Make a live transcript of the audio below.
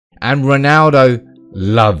And Ronaldo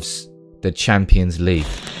loves the Champions League.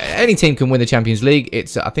 Any team can win the Champions League.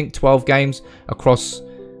 It's, I think, 12 games across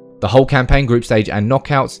the whole campaign, group stage and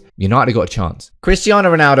knockouts. United got a chance.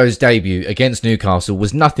 Cristiano Ronaldo's debut against Newcastle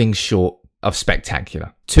was nothing short of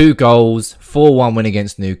spectacular. 2 goals, 4-1 win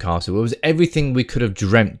against Newcastle. It was everything we could have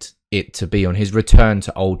dreamt it to be on his return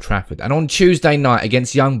to Old Trafford. And on Tuesday night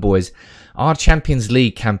against Young Boys, our Champions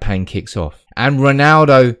League campaign kicks off. And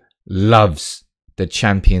Ronaldo loves the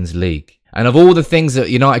Champions League. And of all the things that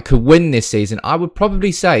United could win this season, I would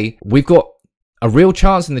probably say we've got a real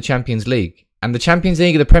chance in the Champions League. And the Champions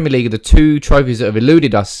League and the Premier League are the 2 trophies that have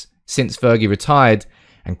eluded us since Fergie retired.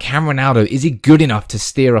 And can Ronaldo, is he good enough to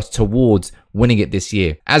steer us towards winning it this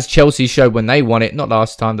year? As Chelsea showed when they won it, not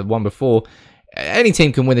last time, the one before, any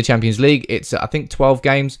team can win the Champions League. It's, I think, 12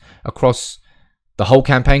 games across the whole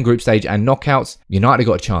campaign, group stage and knockouts. United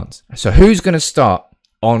got a chance. So who's going to start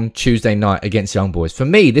on Tuesday night against Young Boys? For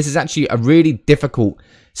me, this is actually a really difficult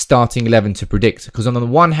starting 11 to predict, because on the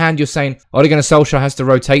one hand, you're saying Ole Gunnar Solskjaer has to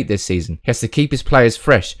rotate this season. He has to keep his players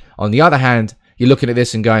fresh. On the other hand, you're looking at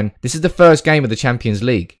this and going, this is the first game of the Champions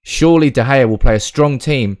League. Surely De Gea will play a strong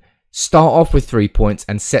team, start off with 3 points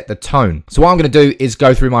and set the tone. So what I'm going to do is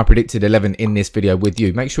go through my predicted 11 in this video with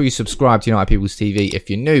you. Make sure you subscribe to United People's TV if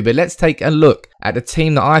you're new. But let's take a look at the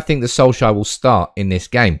team that I think the Solskjaer will start in this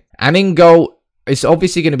game. And in goal, it's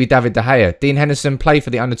obviously going to be David De Gea. Dean Henderson played for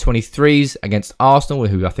the under-23s against Arsenal,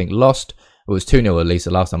 who I think lost. It was 2-0 at least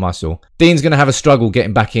the last time I saw. Dean's going to have a struggle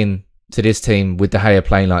getting back in to this team with De Gea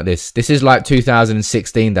playing like this. This is like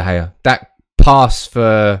 2016 De Gea. That pass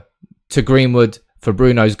to Greenwood for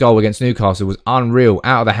Bruno's goal against Newcastle was unreal,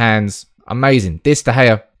 out of the hands, amazing. This De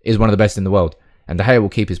Gea is one of the best in the world, and De Gea will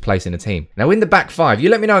keep his place in the team. Now in the back 5, you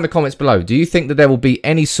let me know in the comments below, do you think that there will be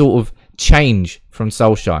any sort of change from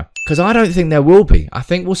Solskjaer? Because I don't think there will be. I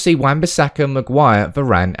think we'll see Wan-Bissaka, Maguire,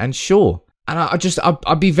 Varane and Shaw. And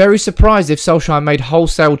I'd be very surprised if Solskjaer made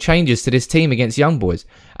wholesale changes to this team against Young Boys.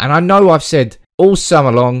 And I know I've said all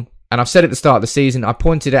summer long, and I've said at the start of the season, I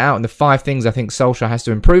pointed it out in the 5 things I think Solskjaer has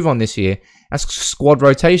to improve on this year. That's squad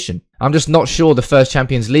rotation. I'm just not sure the first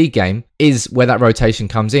Champions League game is where that rotation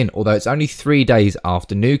comes in, although it's only 3 days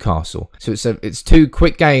after Newcastle. So it's 2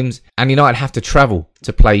 quick games, and United have to travel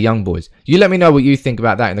to play Young Boys. You let me know what you think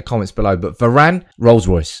about that in the comments below. But Varane, Rolls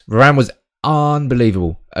Royce. Varane was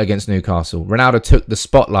unbelievable against Newcastle. Ronaldo took the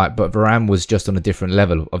spotlight, but Varane was just on a different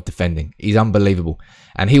level of defending. He's unbelievable.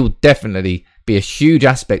 And he will definitely be a huge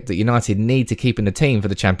aspect that United need to keep in the team for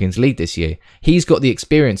the Champions League this year. He's got the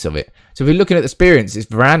experience of it. So if we're looking at the experience, it's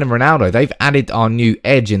Varane and Ronaldo. They've added our new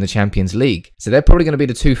edge in the Champions League. So they're probably going to be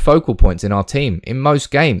the 2 focal points in our team in most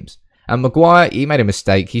games. And Maguire, he made a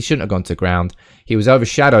mistake. He shouldn't have gone to ground. He was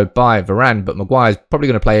overshadowed by Varane, but Maguire's probably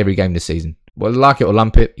going to play every game this season. Well, like it or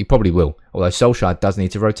lump it, he probably will. Although Solskjaer does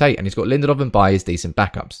need to rotate, and he's got Lindelof and Bailly as decent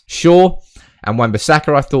backups. Shaw and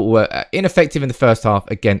Wan-Bissaka, I thought, were ineffective in the first half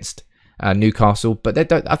against Newcastle, but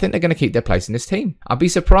I think they're going to keep their place in this team. I'd be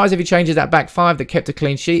surprised if he changes that back 5 that kept a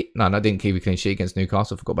clean sheet. No, didn't keep a clean sheet against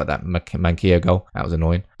Newcastle. Forgot about that Manquillo goal. That was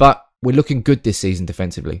annoying. But we're looking good this season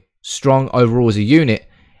defensively. Strong overall as a unit.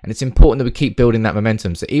 And it's important that we keep building that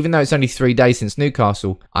momentum. So even though it's only 3 days since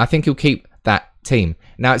Newcastle, I think he'll keep that team.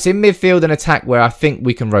 Now, it's in midfield and attack where I think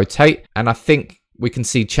we can rotate, and I think we can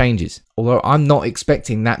see changes. Although I'm not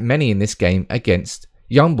expecting that many in this game against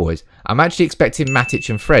Young Boys. I'm actually expecting Matic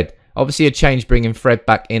and Fred. Obviously a change bringing Fred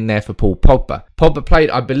back in there for Paul Pogba. Pogba played,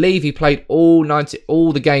 I believe he played all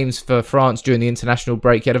the games for France during the international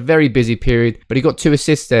break. He had a very busy period, but he got 2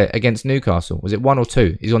 assists there against Newcastle. Was it 1 or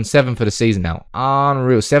 2? He's on 7 for the season now.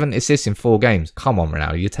 Unreal. 7 assists in 4 games. Come on,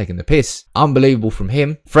 Ronaldo, you're taking the piss. Unbelievable from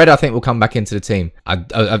him. Fred, I think, will come back into the team. I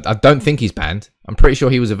don't think he's banned. I'm pretty sure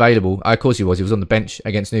he was available. Of course he was. He was on the bench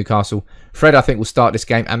against Newcastle. Fred, I think, will start this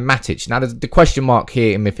game. And Matic. Now, the question mark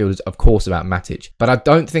here in midfield is, of course, about Matic. But I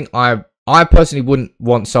don't think I personally wouldn't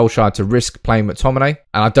want Solskjaer to risk playing McTominay.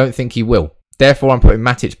 And I don't think he will. Therefore, I'm putting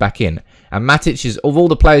Matic back in. And Matic is, of all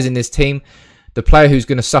the players in this team, the player who's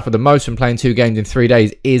going to suffer the most from playing 2 games in 3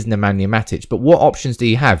 days is Nemanja Matic. But what options do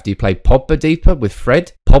you have? Do you play Pogba deeper with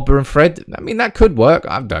Fred? Pogba and Fred? I mean, that could work.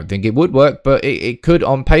 I don't think it would work, but it could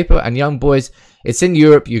on paper. And Young Boys, it's in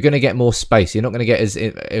Europe. You're going to get more space. You're not going to get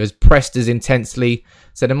as pressed as intensely.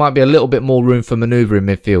 So there might be a little bit more room for manoeuvre in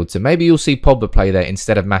midfield. So maybe you'll see Pogba play there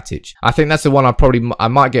instead of Matic. I think that's the one I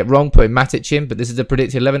might get wrong putting Matic in, but this is a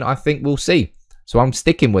predicted 11 I think we'll see. So I'm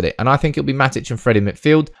sticking with it. And I think it'll be Matic and Fred in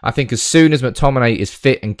midfield. I think as soon as McTominay is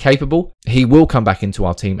fit and capable, he will come back into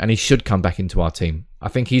our team, and he should come back into our team. I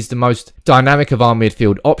think he's the most dynamic of our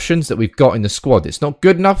midfield options that we've got in the squad. It's not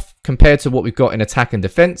good enough compared to what we've got in attack and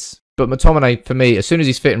defence, But McTominay, for me, as soon as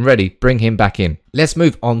he's fit and ready, bring him back in. Let's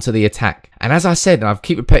move on to the attack. And as I said, and I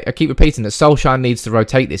keep repeating that Solskjaer needs to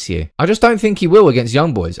rotate this year. I just don't think he will against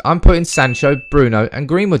young boys. I'm putting Sancho, Bruno and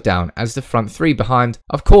Greenwood down as the front three behind,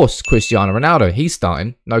 of course, Cristiano Ronaldo. He's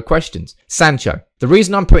starting, no questions. Sancho. The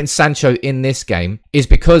reason I'm putting Sancho in this game is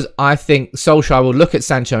because I think Solskjaer will look at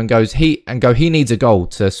Sancho and go, he needs a goal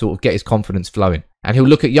to sort of get his confidence flowing. And he'll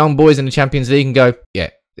look at young boys in the Champions League and go, yeah,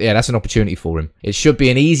 that's an opportunity for him. It should be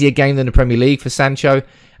an easier game than the Premier League for Sancho.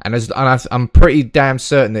 And I'm pretty damn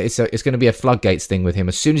certain that it's going to be a floodgates thing with him.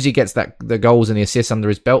 As soon as he gets the goals and the assists under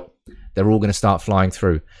his belt, they're all going to start flying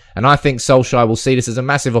through. And I think Solskjaer will see this as a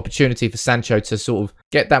massive opportunity for Sancho to sort of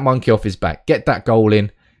get that monkey off his back, get that goal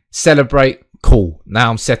in, celebrate. Cool. Now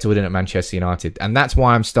I'm settled in at Manchester United. And that's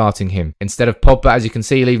why I'm starting him. Instead of Pogba, as you can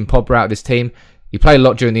see, leaving Pogba out of this team. He played a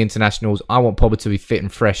lot during the internationals. I want Pogba to be fit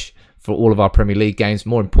and fresh for all of our Premier League games.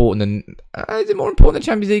 More important than... is it more important than the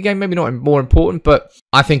Champions League game? Maybe not more important, but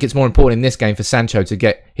I think it's more important in this game for Sancho to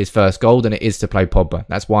get his first goal than it is to play Pogba.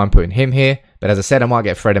 That's why I'm putting him here. But as I said, I might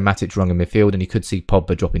get Fred and Matic wrong in midfield, and you could see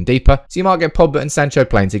Pogba dropping deeper. So you might get Pogba and Sancho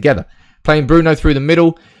playing together. Playing Bruno through the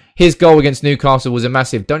middle. His goal against Newcastle was a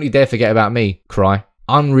massive, don't you dare forget about me, cry.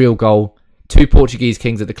 Unreal goal. 2 Portuguese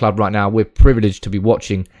kings at the club right now. We're privileged to be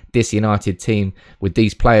watching this United team with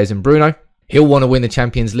these players. And Bruno, he'll want to win the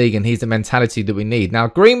Champions League, and he's the mentality that we need. Now,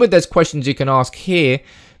 Greenwood, there's questions you can ask here,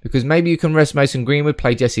 because maybe you can rest Mason Greenwood,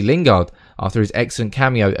 play Jesse Lingard after his excellent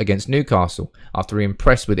cameo against Newcastle, after he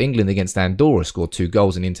impressed with England against Andorra, scored 2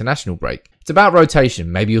 goals in the international break. It's about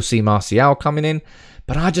rotation. Maybe you'll see Martial coming in,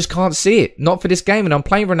 but I just can't see it. Not for this game, and I'm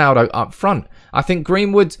playing Ronaldo up front. I think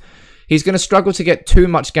Greenwood... he's going to struggle to get too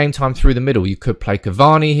much game time through the middle. You could play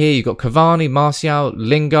Cavani here. You've got Cavani, Martial,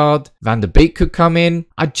 Lingard. Van der Beek could come in.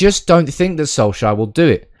 I just don't think that Solskjaer will do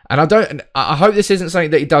it. And I hope this isn't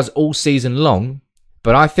something that he does all season long.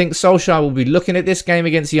 But I think Solskjaer will be looking at this game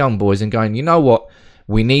against the young boys and going, you know what?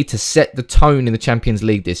 We need to set the tone in the Champions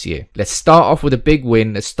League this year. Let's start off with a big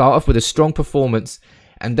win. Let's start off with a strong performance.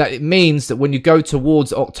 And that it means that when you go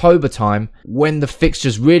towards October time, when the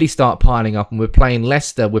fixtures really start piling up and we're playing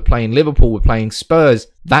Leicester, we're playing Liverpool, we're playing Spurs,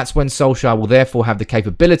 that's when Solskjaer will therefore have the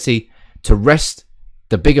capability to rest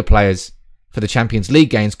the bigger players for the Champions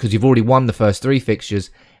League games, because you've already won the first 3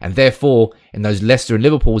 fixtures. And therefore, in those Leicester and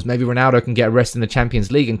Liverpools, maybe Ronaldo can get a rest in the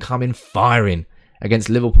Champions League and come in firing against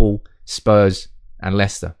Liverpool, Spurs and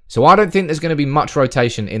Leicester. So I don't think there's going to be much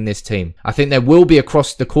rotation in this team. I think there will be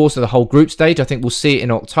across the course of the whole group stage. I think we'll see it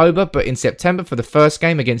in October, but in September for the first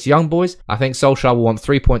game against young boys, I think Solskjaer will want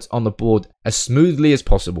 3 points on the board as smoothly as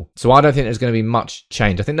possible. So I don't think there's going to be much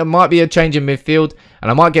change. I think there might be a change in midfield,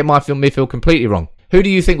 and I might get my midfield completely wrong. Who do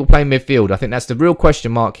you think will play midfield? I think that's the real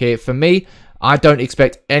question mark here. For me, I don't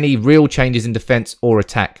expect any real changes in defence or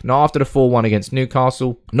attack. Not after the 4-1 against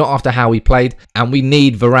Newcastle. Not after how we played. And we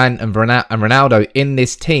need Varane and Ronaldo in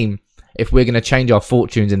this team if we're going to change our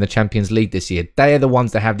fortunes in the Champions League this year. They are the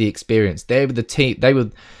ones that have the experience. They were the team. They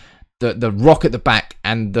were the rock at the back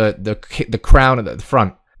and the crown at the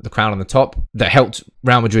front. The crown on the top that helped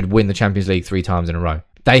Real Madrid win the Champions League 3 times in a row.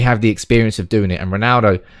 They have the experience of doing it. And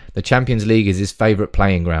Ronaldo, the Champions League is his favourite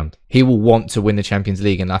playing ground. He will want to win the Champions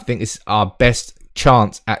League. And I think it's our best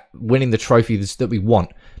chance at winning the trophies that we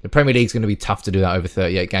want. The Premier League is going to be tough to do that over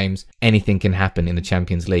 38 games. Anything can happen in the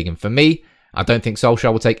Champions League. And for me, I don't think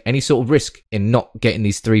Solskjaer will take any sort of risk in not getting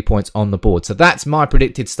these 3 points on the board. So that's my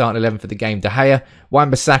predicted starting 11 for the game. De Gea,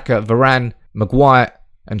 Wan-Bissaka, Varane, Maguire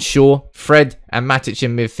and Shaw, Fred and Matic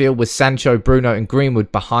in midfield with Sancho, Bruno and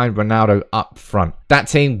Greenwood behind Ronaldo up front. That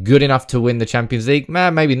team good enough to win the Champions League?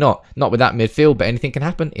 Maybe not. Not with that midfield, but anything can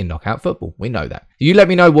happen in knockout football. We know that. You let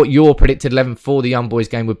me know what your predicted 11 for the Young Boys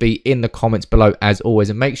game would be in the comments below as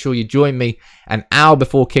always. And make sure you join me an hour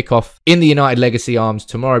before kickoff in the United Legacy Arms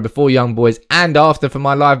tomorrow before Young Boys and after for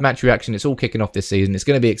my live match reaction. It's all kicking off this season. It's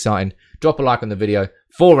going to be exciting. Drop a like on the video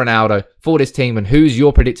for Ronaldo, for this team, and who's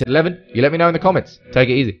your predicted 11? You let me know in the comments. Take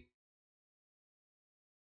it easy.